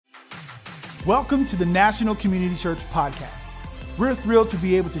Welcome to the National Community Church Podcast. We're thrilled to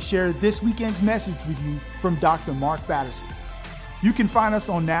be able to share this weekend's message with you from Dr. Mark Batterson. You can find us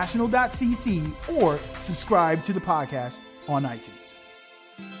on national.cc or subscribe to the podcast on iTunes.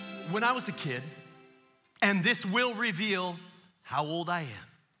 When I was a kid, and this will reveal how old I am,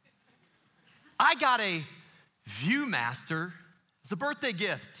 I got a Viewmaster as a birthday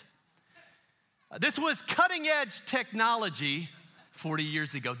gift. This was cutting edge technology 40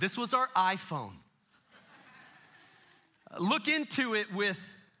 years ago. This was our iPhone. Look into it with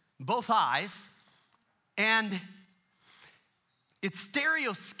both eyes, and it's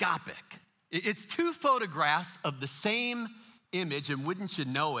stereoscopic. It's two photographs of the same image, and wouldn't you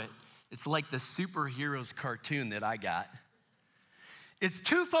know it, it's like the superheroes cartoon that I got. It's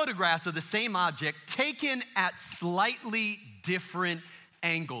two photographs of the same object taken at slightly different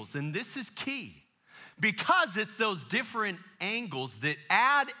angles, and this is key. Because it's those different angles that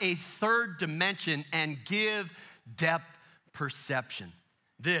add a third dimension and give depth perception.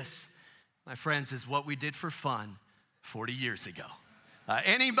 This, my friends, is what we did for fun 40 years ago.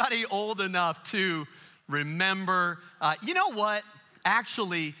 Anybody old enough to remember? You know what?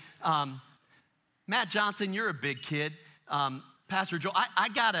 Actually, Matt Johnson, you're a big kid. Pastor Joel, I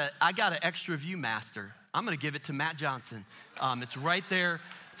got an extra Viewmaster. I'm going to give it to Matt Johnson. It's right there.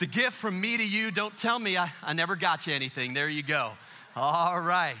 It's a gift from me to you. Don't tell me I never got you anything. There you go. All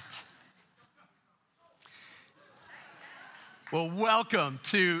right. Well, welcome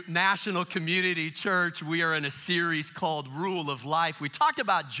to National Community Church. We are in a series called Rule of Life. We talked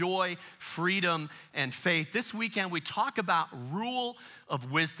about joy, freedom, and faith. This weekend, we talk about rule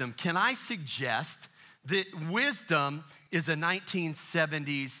of wisdom. Can I suggest that wisdom is a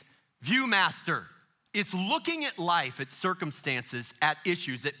 1970s Viewmaster? It's looking at life, at circumstances, at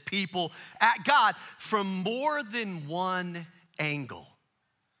issues, at people, at God from more than one angle.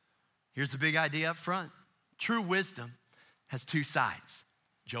 Here's the big idea up front. True wisdom has two sides.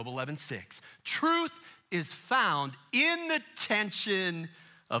 Job 11:6. Truth is found in the tension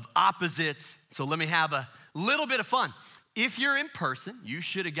of opposites. So let me have a little bit of fun. If you're in person, you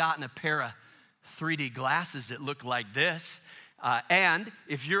should have gotten a pair of 3D glasses that look like this. And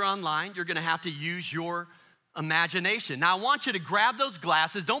if you're online, you're gonna have to use your imagination. Now, I want you to grab those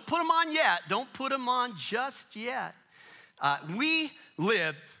glasses. Don't put them on yet. Don't put them on just yet. We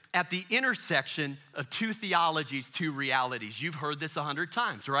live at the intersection of two theologies, two realities. You've heard this 100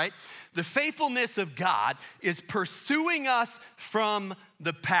 times, right? The faithfulness of God is pursuing us from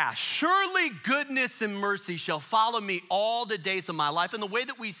the past. Surely goodness and mercy shall follow me all the days of my life. And the way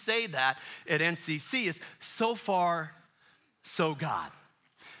that we say that at NCC is so far, so God.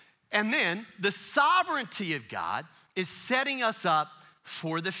 And then the sovereignty of God is setting us up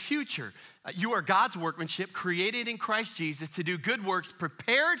for the future. You are God's workmanship, created in Christ Jesus to do good works,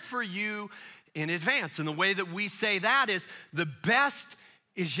 prepared for you in advance. And the way that we say that is the best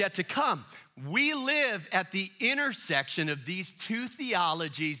is yet to come. We live at the intersection of these two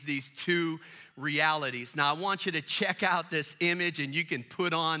theologies, these two realities. Now, I want you to check out this image, and you can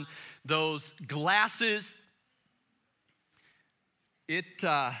put on those glasses.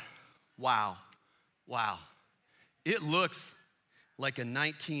 Wow. It looks like a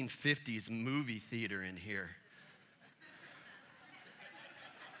 1950s movie theater in here.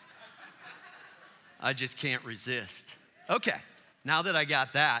 I just can't resist. Okay, now that I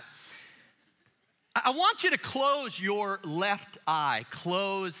got that, I want you to close your left eye.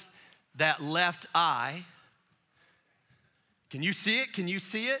 Close that left eye. Can you see it? Can you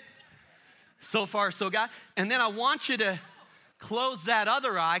see it? So far, so good. And then I want you to close that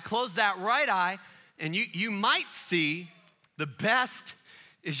other eye, close that right eye, and you might see the best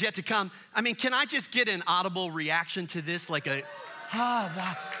is yet to come. I mean, can I just get an audible reaction to this? Like a,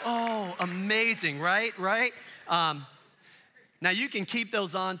 wow, oh, amazing, right? Now you can keep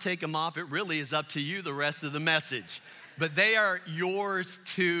those on, take them off. It really is up to you the rest of the message. But they are yours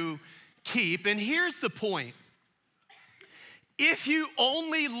to keep. And here's the point. If you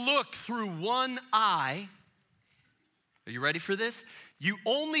only look through one eye, are you ready for this? You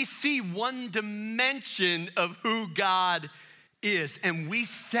only see one dimension of who God is, and we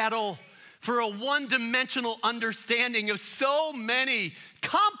settle for a one-dimensional understanding of so many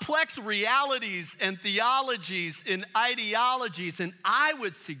complex realities and theologies and ideologies. And I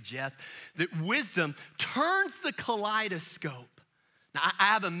would suggest that wisdom turns the kaleidoscope. Now, I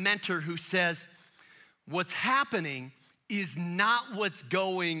have a mentor who says, what's happening is not what's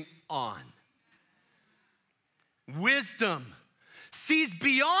going on. Wisdom sees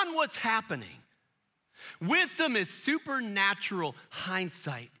beyond what's happening. Wisdom is supernatural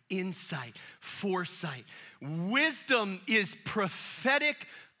hindsight, insight, foresight. Wisdom is prophetic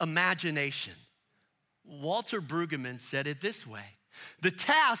imagination. Walter Brueggemann said it this way: the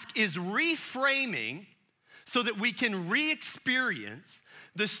task is reframing so that we can re-experience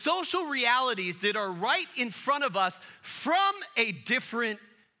the social realities that are right in front of us from a different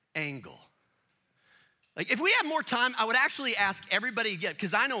angle. Like, if we had more time, I would actually ask everybody again,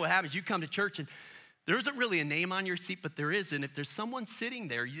 because I know what happens. You come to church and there isn't really a name on your seat, but there is. And if there's someone sitting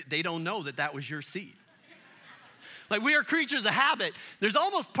there, they don't know that that was your seat. Like, we are creatures of habit. There's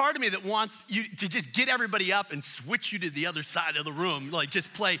almost part of me that wants you to just get everybody up and switch you to the other side of the room, like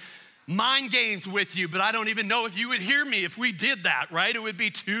just play mind games with you, but I don't even know if you would hear me if we did that, right? It would be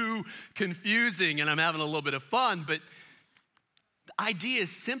too confusing, and I'm having a little bit of fun, but the idea is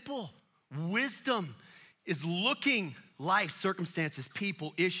simple. Wisdom is looking life, circumstances,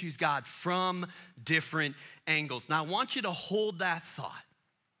 people, issues, God, from different angles. Now, I want you to hold that thought.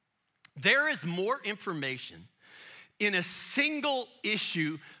 There is more information in a single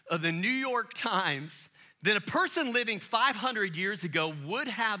issue of the New York Times than a person living 500 years ago would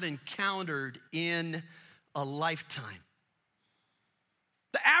have encountered in a lifetime.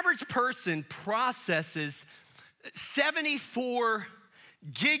 The average person processes 74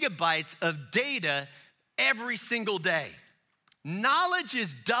 gigabytes of data every single day. Knowledge is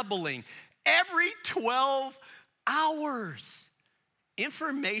doubling every 12 hours.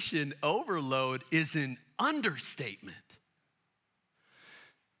 Information overload is an understatement.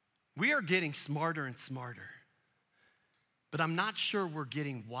 We are getting smarter and smarter, but I'm not sure we're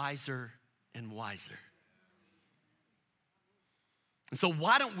getting wiser and wiser. And so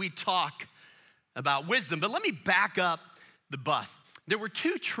why don't we talk about wisdom? But let me back up the bus. There were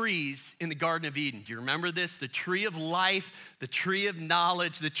two trees in the Garden of Eden. Do you remember this? The tree of life, the tree of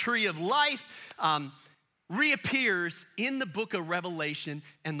knowledge. The tree of life reappears in the book of Revelation,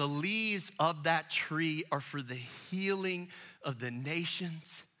 and the leaves of that tree are for the healing of the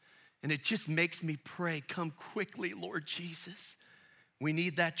nations. And it just makes me pray, come quickly, Lord Jesus. We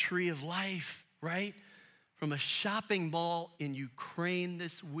need that tree of life, right? From a shopping mall in Ukraine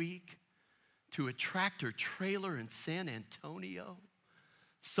this week to a tractor trailer in San Antonio.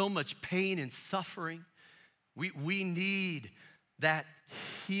 So much pain and suffering. We need that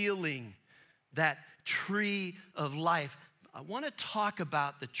healing, that tree of life. I want to talk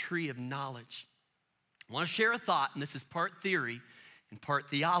about the tree of knowledge. I want to share a thought, and this is part theory and part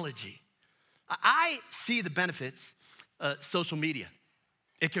theology. I see the benefits of social media.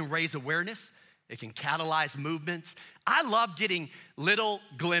 It can raise awareness. It can catalyze movements. I love getting little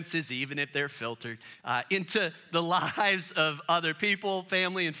glimpses, even if they're filtered, into the lives of other people,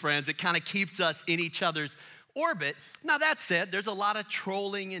 family, and friends. It kind of keeps us in each other's orbit. Now, that said, there's a lot of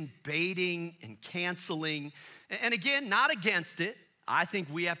trolling and baiting and canceling. And again, not against it. I think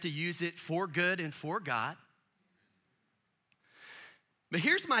we have to use it for good and for God. But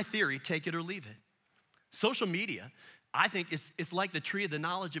here's my theory, take it or leave it. Social media, I think, is like the tree of the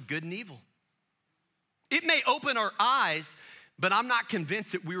knowledge of good and evil. It may open our eyes, but I'm not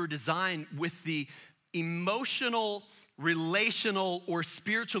convinced that we were designed with the emotional, relational, or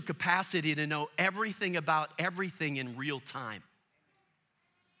spiritual capacity to know everything about everything in real time.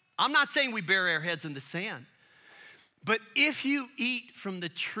 I'm not saying we bury our heads in the sand, but if you eat from the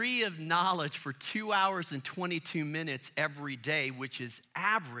tree of knowledge for 2 hours and 22 minutes every day, which is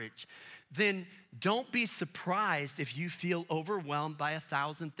average, then don't be surprised if you feel overwhelmed by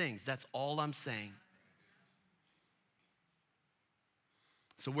 1,000 things. That's all I'm saying.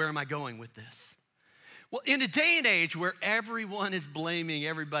 So where am I going with this? Well, in a day and age where everyone is blaming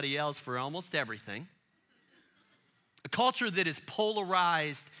everybody else for almost everything, a culture that is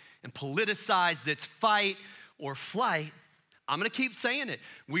polarized and politicized, that's fight or flight, I'm gonna keep saying it.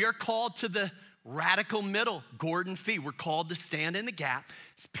 We are called to the radical middle, Gordon Fee. We're called to stand in the gap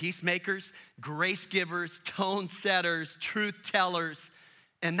as peacemakers, grace givers, tone setters, truth tellers.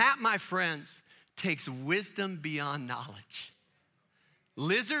 And that, my friends, takes wisdom beyond knowledge.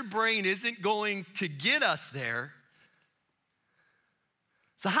 Lizard brain isn't going to get us there.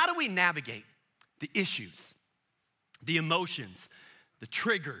 So how do we navigate the issues, the emotions, the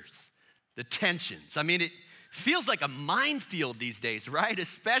triggers, the tensions? I mean, it feels like a minefield these days, right?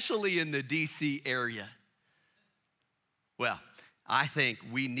 Especially in the DC area. Well, I think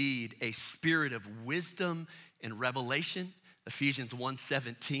we need a spirit of wisdom and revelation, Ephesians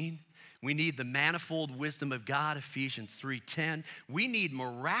 1:17. We need the manifold wisdom of God, Ephesians 3:10. We need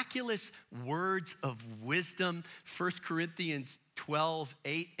miraculous words of wisdom, 1 Corinthians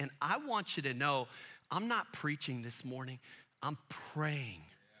 12:8. And I want you to know, I'm not preaching this morning, I'm praying.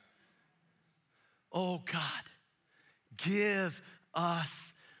 Oh God, give us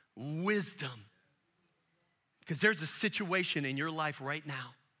wisdom. Because there's a situation in your life right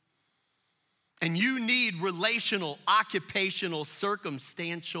now And you need relational, occupational,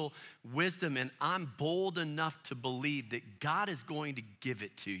 circumstantial wisdom. And I'm bold enough to believe that God is going to give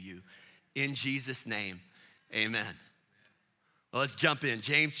it to you in Jesus' name. Amen. Well, let's jump in.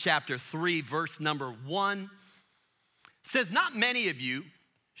 James chapter 3, verse number 1 says, "Not many of you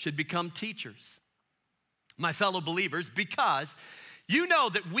should become teachers, my fellow believers, because you know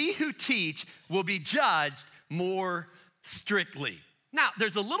that we who teach will be judged more strictly." Now,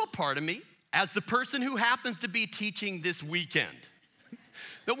 there's a little part of me, as the person who happens to be teaching this weekend,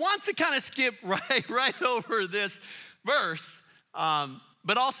 that wants to kind of skip right over this verse.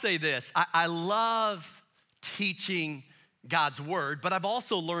 But I'll say this, I love teaching God's word, but I've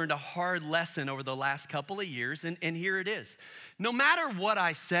also learned a hard lesson over the last couple of years, and here it is. No matter what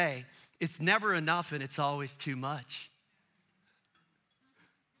I say, it's never enough and it's always too much.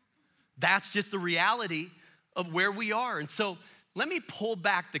 That's just the reality of where we are. And so let me pull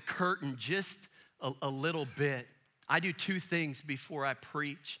back the curtain just a little bit. I do two things before I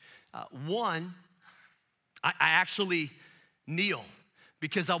preach. One, I actually kneel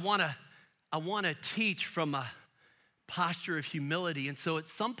because I want to teach from a posture of humility. And so at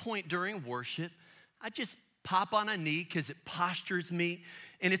some point during worship, I just pop on a knee because it postures me.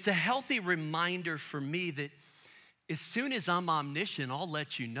 And it's a healthy reminder for me that as soon as I'm omniscient, I'll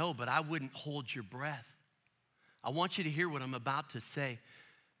let you know, but I wouldn't hold your breath. I want you to hear what I'm about to say.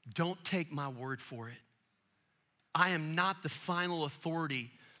 Don't take my word for it. I am not the final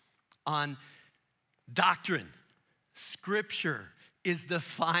authority on doctrine. Scripture is the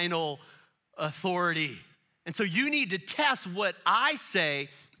final authority. And so you need to test what I say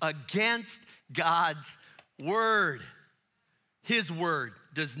against God's word. His word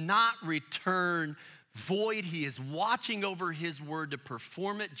does not return void. He is watching over his word to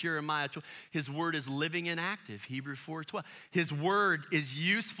perform it. Jeremiah 12. His word is living and active. Hebrews 4:12. His word is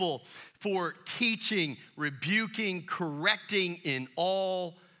useful for teaching, rebuking, correcting in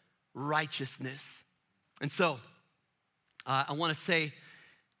all righteousness. And so I want to say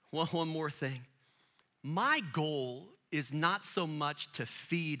one more thing. My goal is not so much to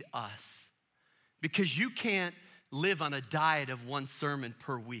feed us, because you can't live on a diet of one sermon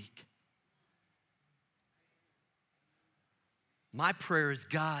per week. My prayer is,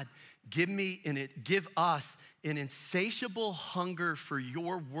 God, give us an insatiable hunger for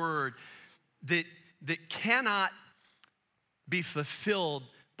your word that cannot be fulfilled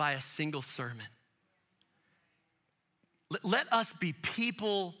by a single sermon. Let us be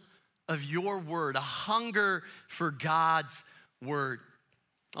people of your word, a hunger for God's word.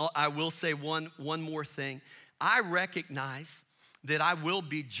 I will say one more thing. I recognize that I will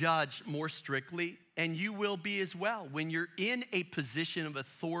be judged more strictly, and you will be as well when you're in a position of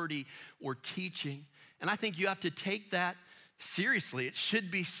authority or teaching. And I think you have to take that seriously. It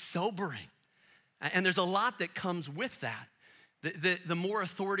should be sobering. And there's a lot that comes with that. The more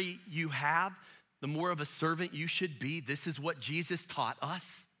authority you have, the more of a servant you should be. This is what Jesus taught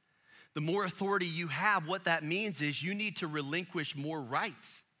us. The more authority you have, what that means is you need to relinquish more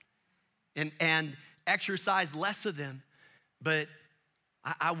rights and exercise less of them. But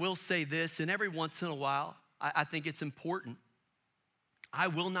I will say this, and every once in a while, I think it's important. I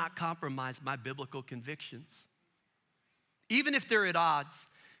will not compromise my biblical convictions, even if they're at odds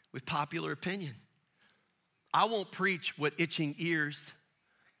with popular opinion. I won't preach what itching ears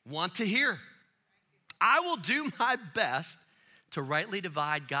want to hear. I will do my best to rightly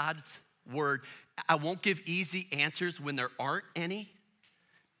divide God's word. I won't give easy answers when there aren't any.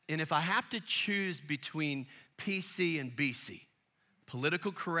 And if I have to choose between PC and BC,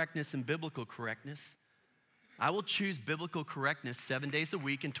 political correctness and biblical correctness, I will choose biblical correctness 7 days a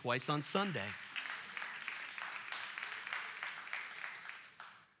week and twice on Sunday.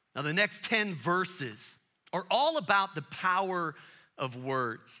 Now, the next 10 verses are all about the power of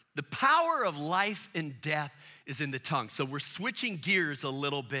words. The power of life and death is in the tongue. So we're switching gears a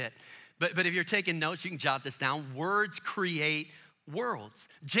little bit. But if you're taking notes, you can jot this down. Words create worlds.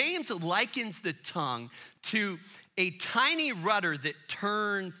 James likens the tongue to a tiny rudder that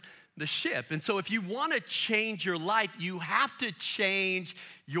turns the ship. And so if you want to change your life, you have to change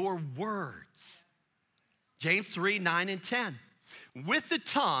your words. James 3:9 and 10. With the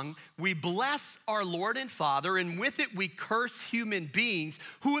tongue, we bless our Lord and Father, and with it we curse human beings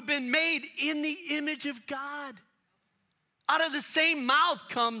who have been made in the image of God. Out of the same mouth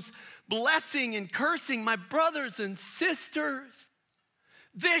comes blessing and cursing. My brothers and sisters,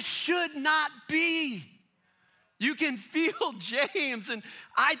 this should not be. You can feel James, and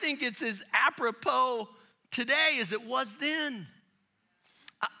I think it's as apropos today as it was then.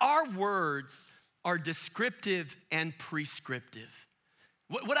 Our words are descriptive and prescriptive.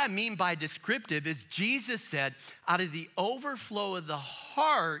 What I mean by descriptive is Jesus said, out of the overflow of the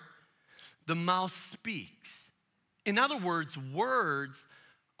heart, the mouth speaks. In other words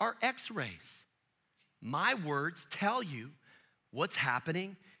are x-rays. My words tell you what's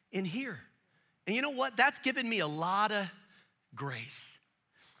happening in here. And you know what? That's given me a lot of grace.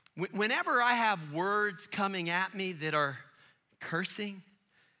 Whenever I have words coming at me that are cursing,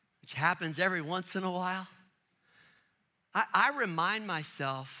 which happens every once in a while, I remind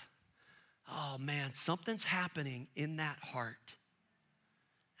myself, oh man, something's happening in that heart.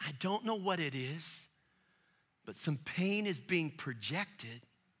 I don't know what it is, but some pain is being projected.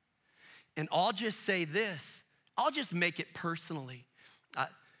 And I'll just say this, I'll just make it personally.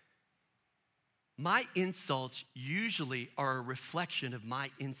 My insults usually are a reflection of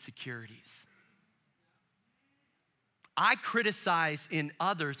my insecurities. I criticize in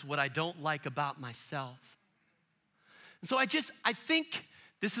others what I don't like about myself. And so I think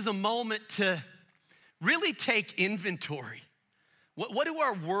this is a moment to really take inventory. What do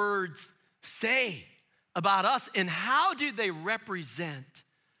our words say about us, and how do they represent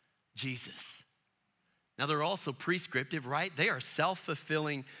Jesus? Now, they're also prescriptive, right? They are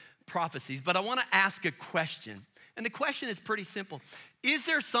self-fulfilling prophecies. But I want to ask a question, and the question is pretty simple. Is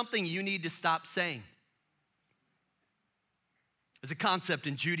there something you need to stop saying? There's a concept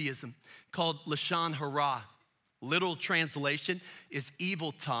in Judaism called Lashon Hara. Literal translation is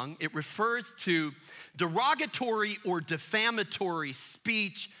evil tongue. It refers to derogatory or defamatory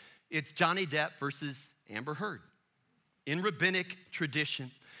speech. It's Johnny Depp versus Amber Heard. In rabbinic tradition,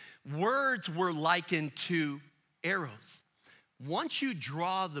 words were likened to arrows. Once you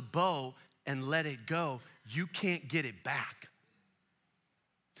draw the bow and let it go, you can't get it back.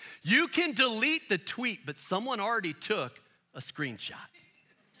 You can delete the tweet, but someone already took a screenshot.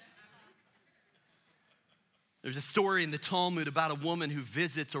 There's a story in the Talmud about a woman who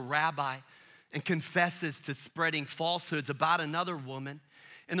visits a rabbi and confesses to spreading falsehoods about another woman.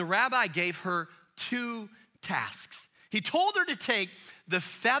 And the rabbi gave her 2 tasks. He told her to take the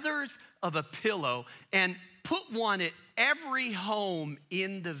feathers of a pillow and put one at every home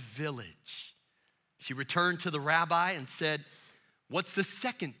in the village. She returned to the rabbi and said, "What's the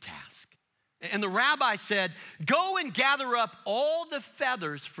second task?" And the rabbi said, "Go and gather up all the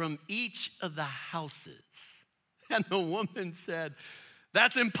feathers from each of the houses." And the woman said,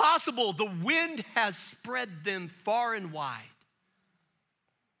 "That's impossible. The wind has spread them far and wide."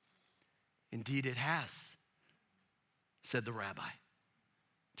 "Indeed it has," said the rabbi.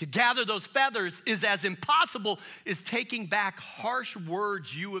 "To gather those feathers is as impossible as taking back harsh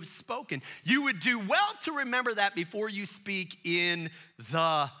words you have spoken. You would do well to remember that before you speak in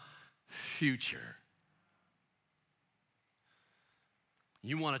the future."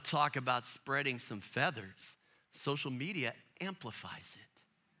 You want to talk about spreading some feathers? Social media amplifies it.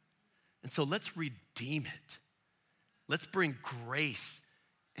 And so let's redeem it. Let's bring grace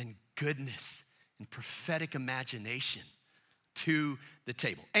and goodness and prophetic imagination to the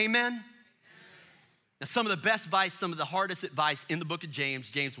table. Amen? Now, some of the best advice, some of the hardest advice in the book of James,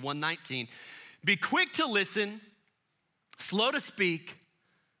 James 1:19, be quick to listen, slow to speak,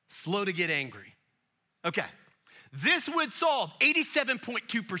 slow to get angry. Okay, this would solve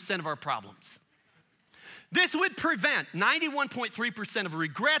 87.2% of our problems. This would prevent 91.3% of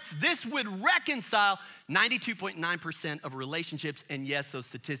regrets. This would reconcile 92.9% of relationships. And yes, those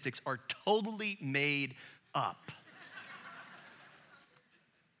statistics are totally made up.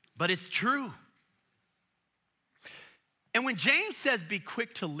 But it's true. And when James says be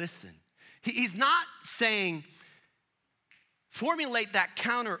quick to listen, he's not saying formulate that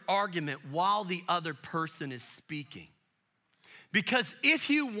counter argument while the other person is speaking. Because if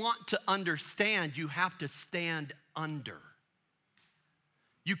you want to understand, you have to stand under.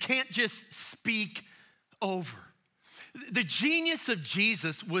 You can't just speak over. The genius of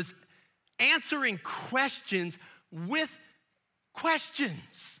Jesus was answering questions with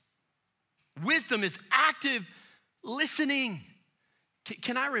questions. Wisdom is active listening.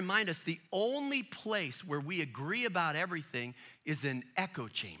 Can I remind us, the only place where we agree about everything is an echo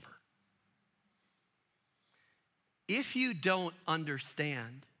chamber. If you don't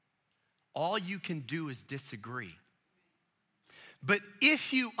understand, all you can do is disagree. But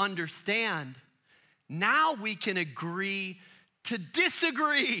if you understand, now we can agree to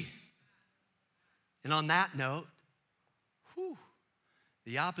disagree. And on that note,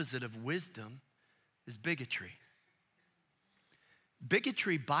 the opposite of wisdom is bigotry.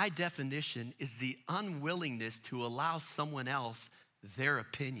 Bigotry, by definition, is the unwillingness to allow someone else their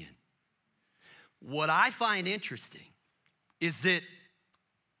opinion. What I find interesting is that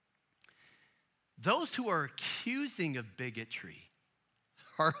those who are accusing of bigotry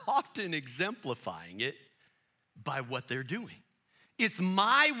are often exemplifying it by what they're doing. It's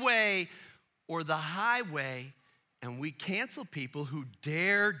my way or the highway, and we cancel people who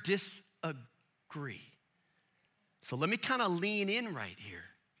dare disagree. So let me kind of lean in right here.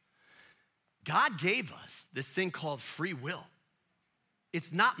 God gave us this thing called free will.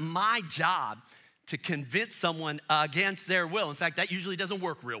 It's not my job to convince someone against their will. In fact, that usually doesn't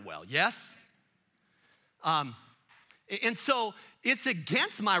work real well, yes? And so it's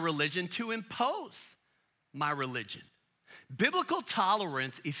against my religion to impose my religion. Biblical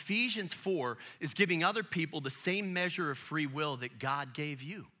tolerance, Ephesians 4, is giving other people the same measure of free will that God gave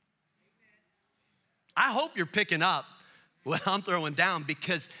you. I hope you're picking up what I'm throwing down,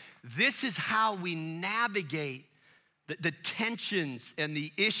 because this is how we navigate the tensions and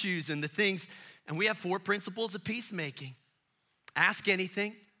the issues and the things. And we have 4 principles of peacemaking. Ask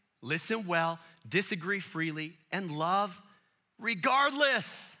anything, listen well, disagree freely, and love regardless.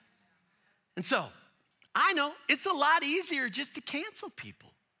 And so, I know it's a lot easier just to cancel people.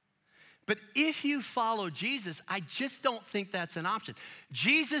 But if you follow Jesus, I just don't think that's an option.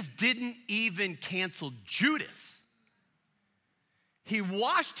 Jesus didn't even cancel Judas. He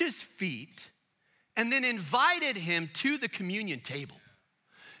washed his feet and then invited him to the communion table.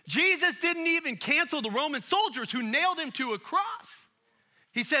 Jesus didn't even cancel the Roman soldiers who nailed him to a cross.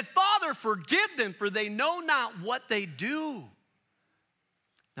 He said, Father, forgive them, for they know not what they do.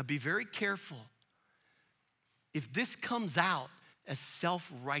 Now be very careful. If this comes out as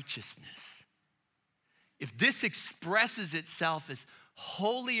self-righteousness, if this expresses itself as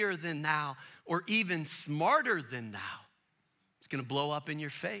holier than thou or even smarter than thou, it's going to blow up in your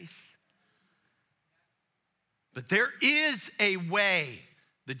face. But there is a way,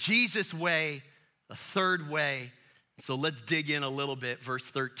 the Jesus way, a third way. So let's dig in a little bit. Verse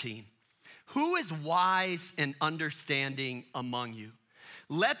 13. Who is wise and understanding among you?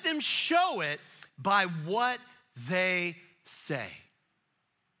 Let them show it by what they say.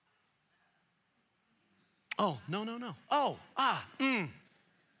 Oh, no.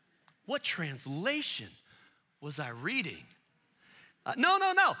 What translation was I reading? No.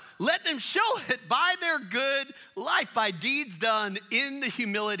 Let them show it by their good life, by deeds done in the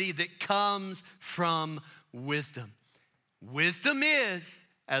humility that comes from wisdom. Wisdom is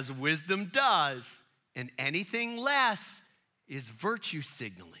as wisdom does, and anything less is virtue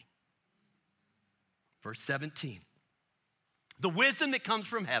signaling. Verse 17. The wisdom that comes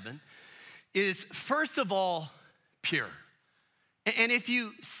from heaven is, first of all, pure. And if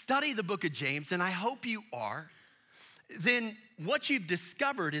you study the book of James, and I hope you are, then what you've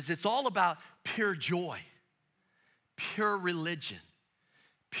discovered is it's all about pure joy, pure religion,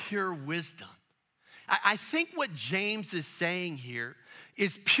 pure wisdom. I think what James is saying here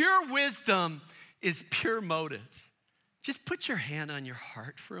is pure wisdom is pure motives. Just put your hand on your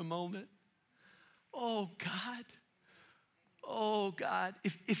heart for a moment. Oh, God,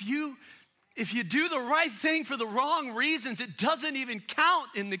 if you do the right thing for the wrong reasons, it doesn't even count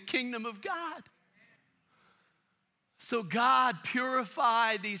in the kingdom of God. So God,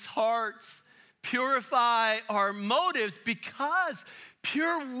 purify these hearts, purify our motives, because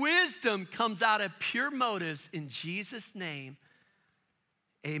pure wisdom comes out of pure motives. In Jesus' name,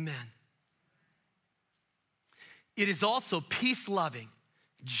 amen. It is also peace-loving,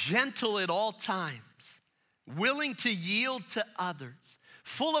 gentle at all times, willing to yield to others,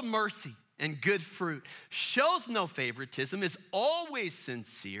 full of mercy and good fruit, shows no favoritism, is always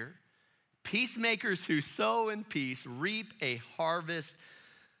sincere. Peacemakers who sow in peace reap a harvest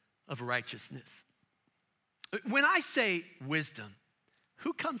of righteousness. When I say wisdom,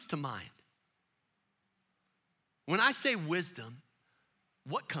 who comes to mind? When I say wisdom,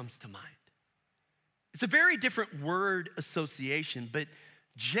 what comes to mind? It's a very different word association, but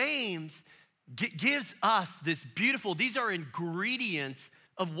James gives us this beautiful, these are ingredients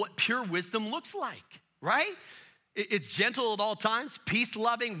of what pure wisdom looks like, right? It's gentle at all times,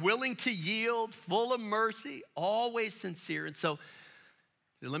 peace-loving, willing to yield, full of mercy, always sincere. And so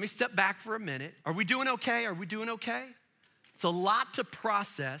let me step back for a minute. Are we doing okay? It's a lot to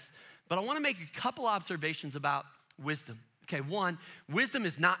process, but I want to make a couple observations about wisdom. Okay, one, wisdom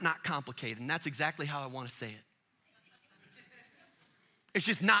is not complicated, and that's exactly how I want to say it. It's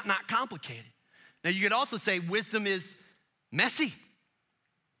just not complicated. Now, you could also say wisdom is messy.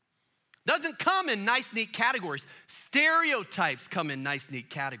 Doesn't come in nice, neat categories. Stereotypes come in nice, neat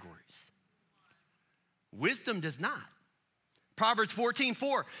categories. Wisdom does not. Proverbs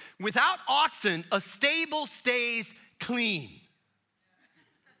 14:4, without oxen, a stable stays clean.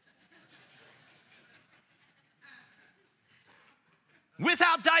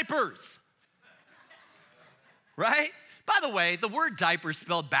 Without diapers, right? By the way, the word diaper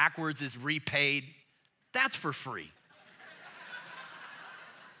spelled backwards is repaid. That's for free.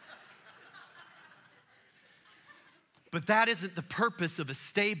 But that isn't the purpose of a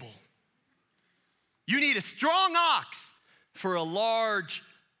stable. You need a strong ox for a large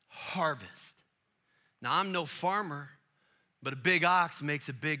harvest. Now, I'm no farmer, but a big ox makes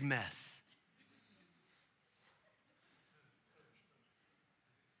a big mess.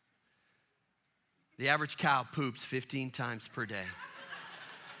 The average cow poops 15 times per day.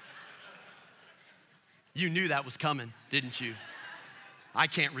 You knew that was coming, didn't you? I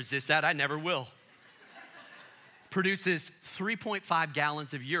can't resist that. I never will. Produces 3.5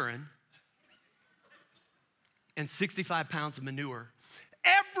 gallons of urine and 65 pounds of manure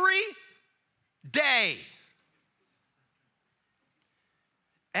every day.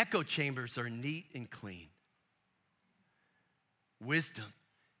 Echo chambers are neat and clean. Wisdom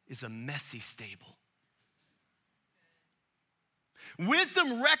is a messy stable.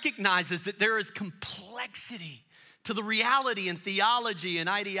 Wisdom recognizes that there is complexity to the reality and theology and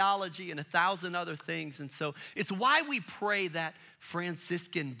ideology and 1,000 other things. And so it's why we pray that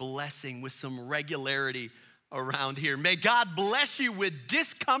Franciscan blessing with some regularity around here. May God bless you with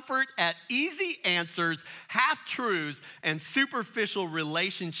discomfort at easy answers, half-truths, and superficial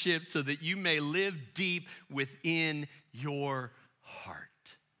relationships so that you may live deep within your heart.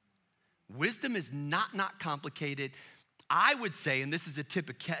 Wisdom is not complicated. I would say, and this is a tip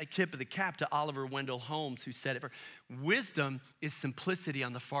of the cap to Oliver Wendell Holmes, who said it first, wisdom is simplicity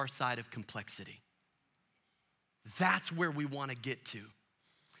on the far side of complexity. That's where we want to get to.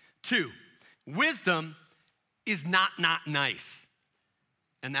 2, wisdom is not nice.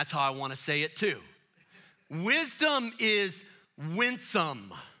 And that's how I want to say it too. Wisdom is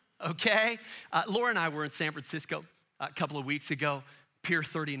winsome, okay? Laura and I were in San Francisco a couple of weeks ago, Pier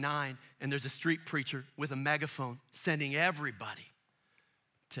 39, and there's a street preacher with a megaphone sending everybody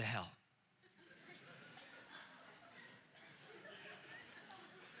to hell.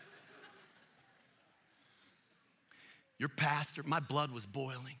 Your pastor, my blood was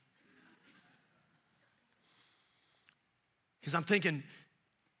boiling. Because I'm thinking,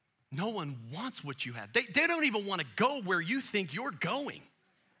 no one wants what you have. They don't even want to go where you think you're going.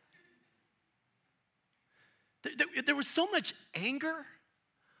 There was so much anger.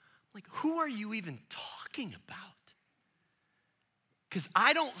 Like, who are you even talking about? Because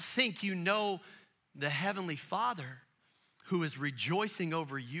I don't think you know the Heavenly Father who is rejoicing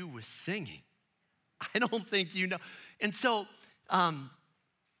over you with singing. I don't think you know. And so I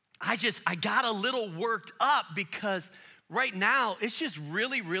got a little worked up because right now it's just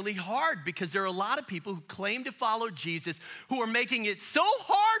really hard because there are a lot of people who claim to follow Jesus who are making it so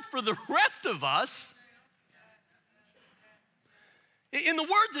hard for the rest of us. In the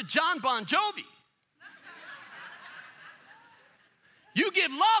words of John Bon Jovi, you give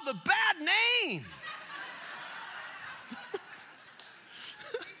love a bad name.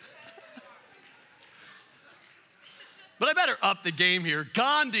 But I better up the game here.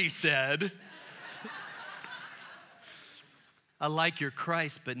 Gandhi said, I like your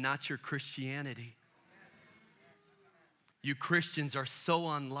Christ, but not your Christianity. You Christians are so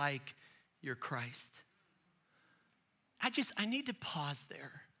unlike your Christ. I need to pause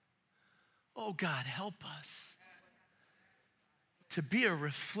there. Oh God, help us to be a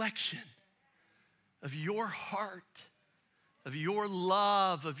reflection of your heart, of your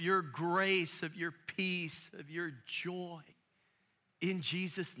love, of your grace, of your peace, of your joy. In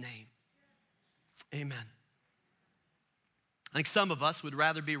Jesus' name, amen. I think some of us would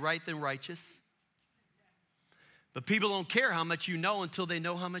rather be right than righteous. But people don't care how much you know until they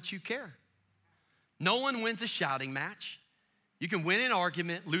know how much you care. No one wins a shouting match. You can win an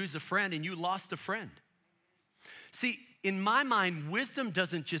argument, lose a friend, and you lost a friend. See, in my mind, wisdom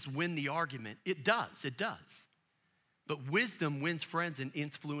doesn't just win the argument. It does. But wisdom wins friends and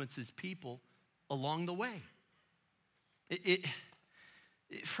influences people along the way.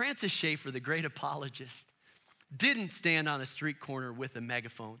 Francis Schaeffer, the great apologist, didn't stand on a street corner with a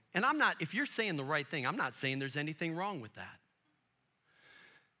megaphone. And if you're saying the right thing, I'm not saying there's anything wrong with that.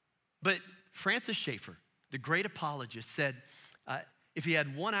 But Francis Schaeffer, the great apologist, said if he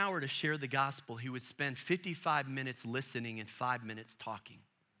had 1 hour to share the gospel, he would spend 55 minutes listening and 5 minutes talking.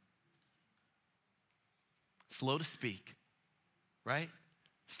 Slow to speak, right?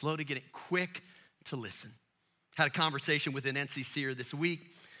 Slow to get it, quick to listen. Had a conversation with an NCCer this week,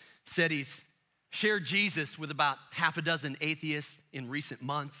 said he's shared Jesus with about half a dozen atheists in recent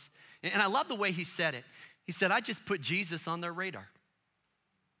months. And I love the way he said it. He said, I just put Jesus on their radar.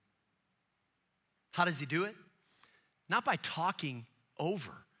 How does he do it? Not by talking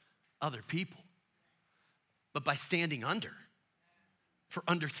over other people, but by standing under for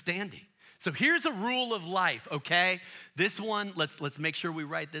understanding. So here's a rule of life, okay? This one, let's make sure we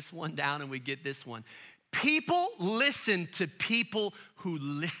write this one down and we get this one. People listen to people who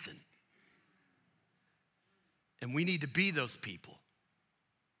listen. And we need to be those people.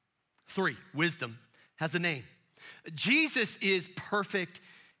 3, wisdom has a name. Jesus is perfect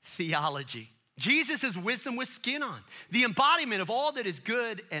theology. Jesus is wisdom with skin on, the embodiment of all that is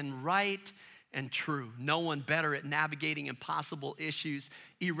good and right and true. No one better at navigating impossible issues,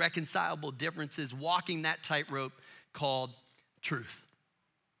 irreconcilable differences, walking that tightrope called truth.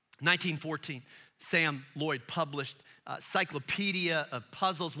 1914, Sam Loyd published Cyclopedia of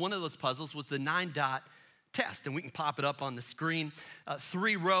Puzzles. One of those puzzles was the 9-dot test, and we can pop it up on the screen.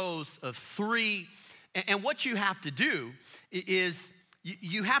 3 rows of 3, and what you have to do is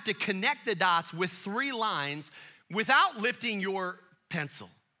you have to connect the dots with 3 lines without lifting your pencil.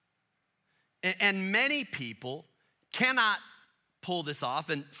 And many people cannot pull this off,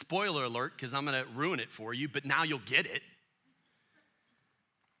 and spoiler alert, because I'm gonna ruin it for you, but now you'll get it.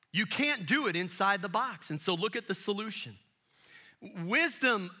 You can't do it inside the box, and so look at the solution.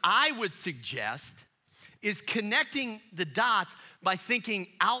 Wisdom, I would suggest, is connecting the dots by thinking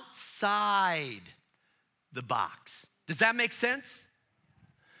outside the box. Does that make sense?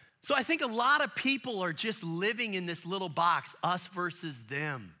 So I think a lot of people are just living in this little box, us versus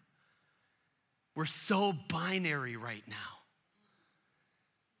them. We're so binary right now.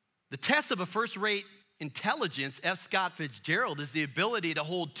 The test of a first-rate intelligence, F. Scott Fitzgerald, is the ability to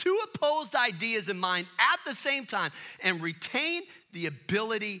hold 2 opposed ideas in mind at the same time and retain the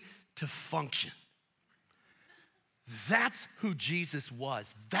ability to function. That's who Jesus was.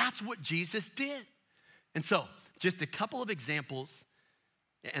 That's what Jesus did. And so, just a couple of examples,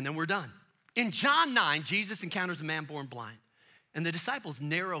 and then we're done. In John 9, Jesus encounters a man born blind, and the disciples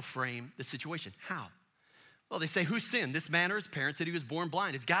narrow frame the situation. How? Well, they say, who sinned, this man or his parents, that he was born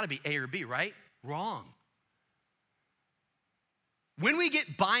blind? It's got to be A or B, right? Wrong. When we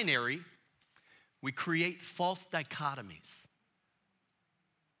get binary, we create false dichotomies.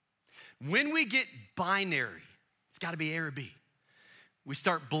 When we get binary, it's got to be A or B. We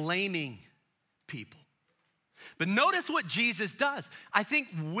start blaming people. But notice what Jesus does. I think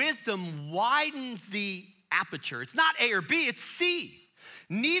wisdom widens the aperture. It's not A or B, it's C.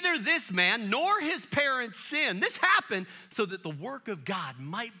 Neither this man nor his parents sinned. This happened so that the work of God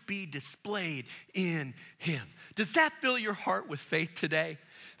might be displayed in him. Does that fill your heart with faith today?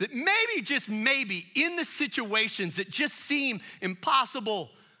 That maybe, just maybe, in the situations that just seem impossible,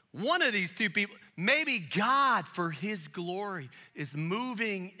 one of these 2 people, maybe God, for his glory, is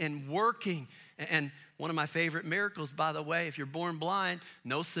moving and working. And one of my favorite miracles, by the way, if you're born blind,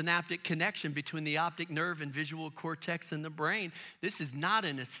 no synaptic connection between the optic nerve and visual cortex in the brain. This is not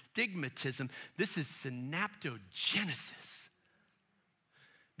an astigmatism. This is synaptogenesis.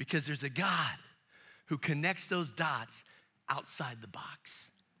 Because there's a God who connects those dots outside the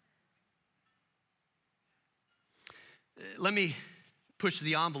box. Let me push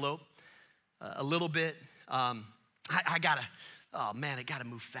the envelope a little bit. I gotta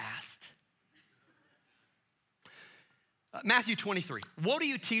move fast. Matthew 23. Woe to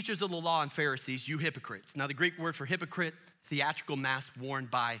you, teachers of the law and Pharisees, you hypocrites. Now, the Greek word for hypocrite, theatrical mask worn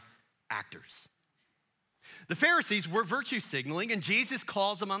by actors. The Pharisees were virtue signaling, and Jesus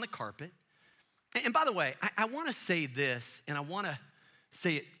calls them on the carpet. And by the way, I want to say this, and I want to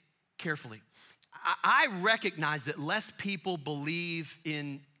say it carefully. I recognize that less people believe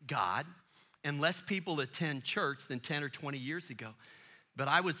in God and less people attend church than 10 or 20 years ago. But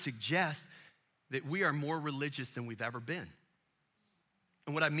I would suggest that we are more religious than we've ever been.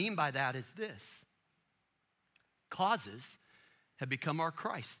 And what I mean by that is this: causes have become our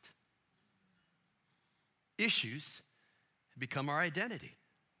Christ. Issues have become our identity.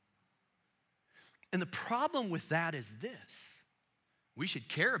 And the problem with that is this: we should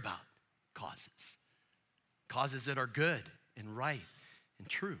care about causes that are good and right and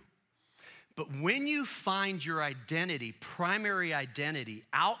true. But when you find your identity, primary identity,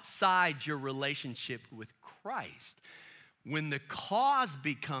 outside your relationship with Christ, when the cause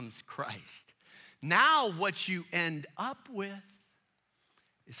becomes Christ, now what you end up with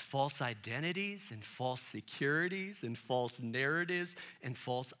is false identities and false securities and false narratives and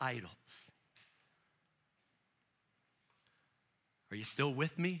false idols. Are you still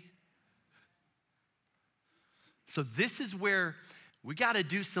with me? So this is where we got to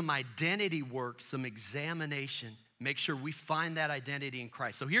do some identity work, some examination, make sure we find that identity in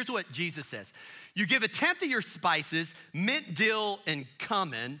Christ. So here's what Jesus says. You give 1/10 of your spices, mint, dill, and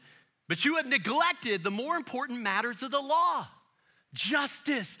cumin, but you have neglected the more important matters of the law: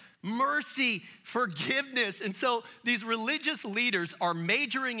 justice, mercy, forgiveness. And so these religious leaders are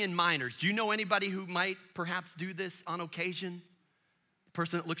majoring in minors. Do you know anybody who might perhaps do this on occasion? The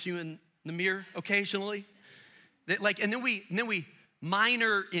person that looks you in the mirror occasionally? And then we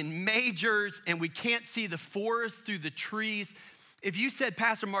minor in majors, and we can't see the forest through the trees. If you said,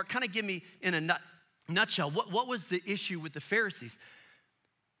 Pastor Mark, kind of give me in a nutshell, what was the issue with the Pharisees?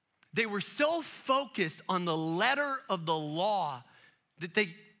 They were so focused on the letter of the law that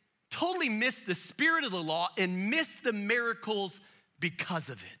they totally missed the spirit of the law and missed the miracles because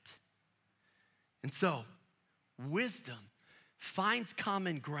of it. And so, wisdom finds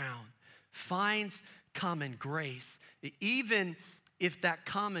common ground, finds common grace, even if that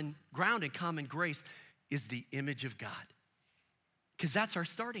common ground and common grace is the image of God. Because that's our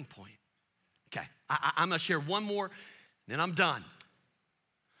starting point. Okay, I'm gonna share one more, then I'm done.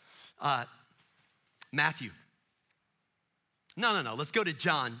 Matthew. No, let's go to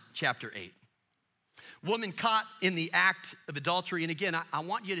John chapter 8. Woman caught in the act of adultery. And again, I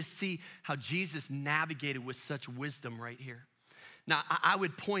want you to see how Jesus navigated with such wisdom right here. Now, I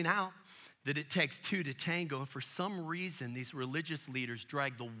would point out that it takes two to tango. And for some reason, these religious leaders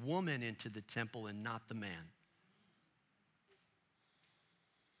drag the woman into the temple and not the man.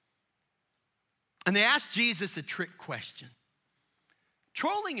 And they asked Jesus a trick question.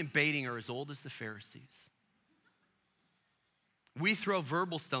 Trolling and baiting are as old as the Pharisees. We throw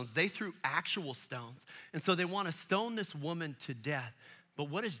verbal stones. They threw actual stones. And so they want to stone this woman to death. But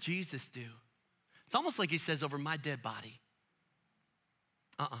what does Jesus do? It's almost like he says, over my dead body.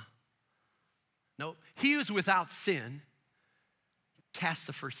 Nope. He who's without sin cast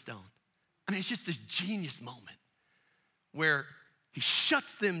the first stone. I mean, it's just this genius moment where he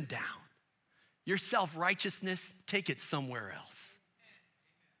shuts them down. Your self-righteousness, take it somewhere else.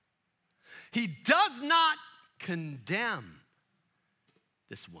 He does not condemn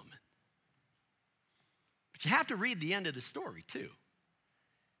this woman. But you have to read the end of the story too.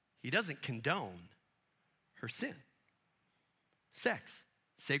 He doesn't condone her sin. Sex,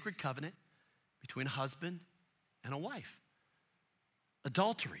 sacred covenant between a husband and a wife.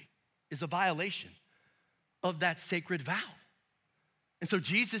 Adultery is a violation of that sacred vow. And so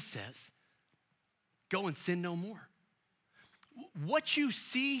Jesus says, go and sin no more. What you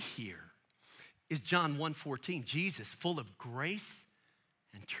see here is John 1:14, Jesus full of grace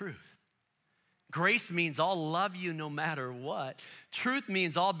and truth. Grace means I'll love you no matter what. Truth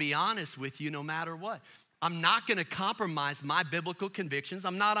means I'll be honest with you no matter what. I'm not gonna compromise my biblical convictions.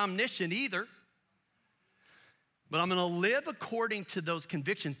 I'm not omniscient either. But I'm gonna live according to those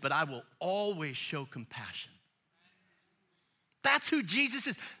convictions, but I will always show compassion. That's who Jesus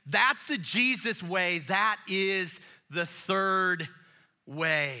is. That's the Jesus way. That is the third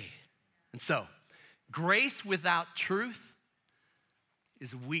way. And so, grace without truth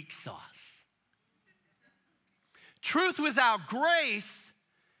is weak sauce. Truth without grace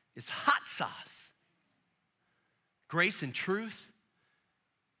is hot sauce. Grace and truth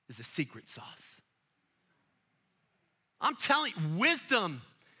is a secret sauce. I'm telling you, wisdom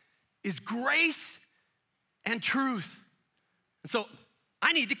is grace and truth. And so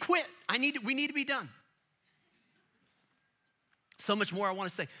I need to quit. We need to be done. So much more I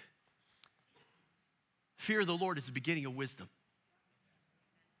want to say. Fear of the Lord is the beginning of wisdom.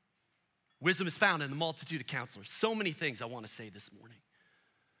 Wisdom is found in the multitude of counselors. So many things I want to say this morning.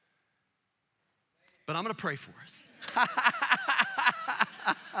 But I'm going to pray for us.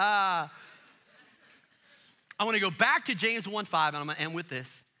 I want to go back to James 1:5, and I'm going to end with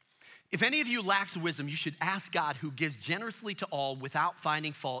this. If any of you lacks wisdom, you should ask God, who gives generously to all without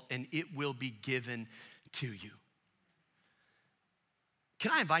finding fault, and it will be given to you.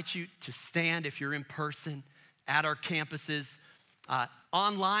 Can I invite you to stand if you're in person at our campuses?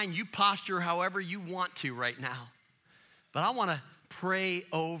 Online, you posture however you want to right now. But I want to pray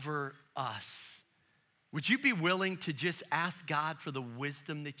over us. Would you be willing to just ask God for the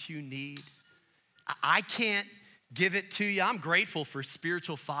wisdom that you need? I can't give it to you. I'm grateful for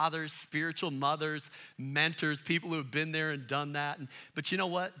spiritual fathers, spiritual mothers, mentors, people who have been there and done that. But you know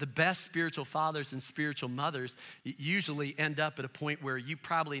what? The best spiritual fathers and spiritual mothers usually end up at a point where you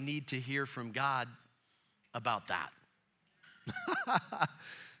probably need to hear from God about that.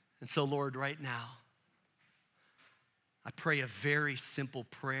 And so, Lord, right now, I pray a very simple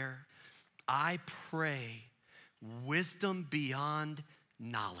prayer. I pray wisdom beyond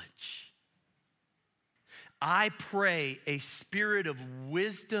knowledge. I pray a spirit of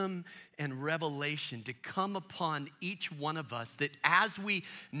wisdom and revelation to come upon each one of us, that as we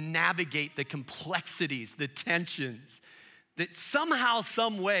navigate the complexities, the tensions, that somehow,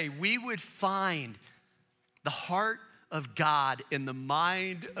 some way, we would find the heart of God in the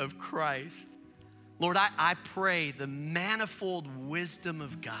mind of Christ. Lord, I pray the manifold wisdom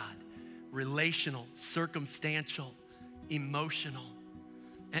of God, relational, circumstantial, emotional.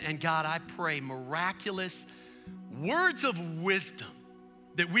 And God, I pray miraculous words of wisdom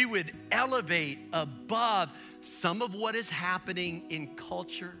that we would elevate above some of what is happening in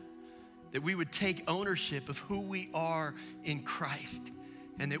culture, that we would take ownership of who we are in Christ,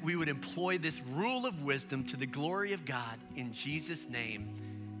 and that we would employ this rule of wisdom to the glory of God in Jesus' name.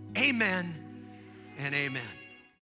 Amen and amen.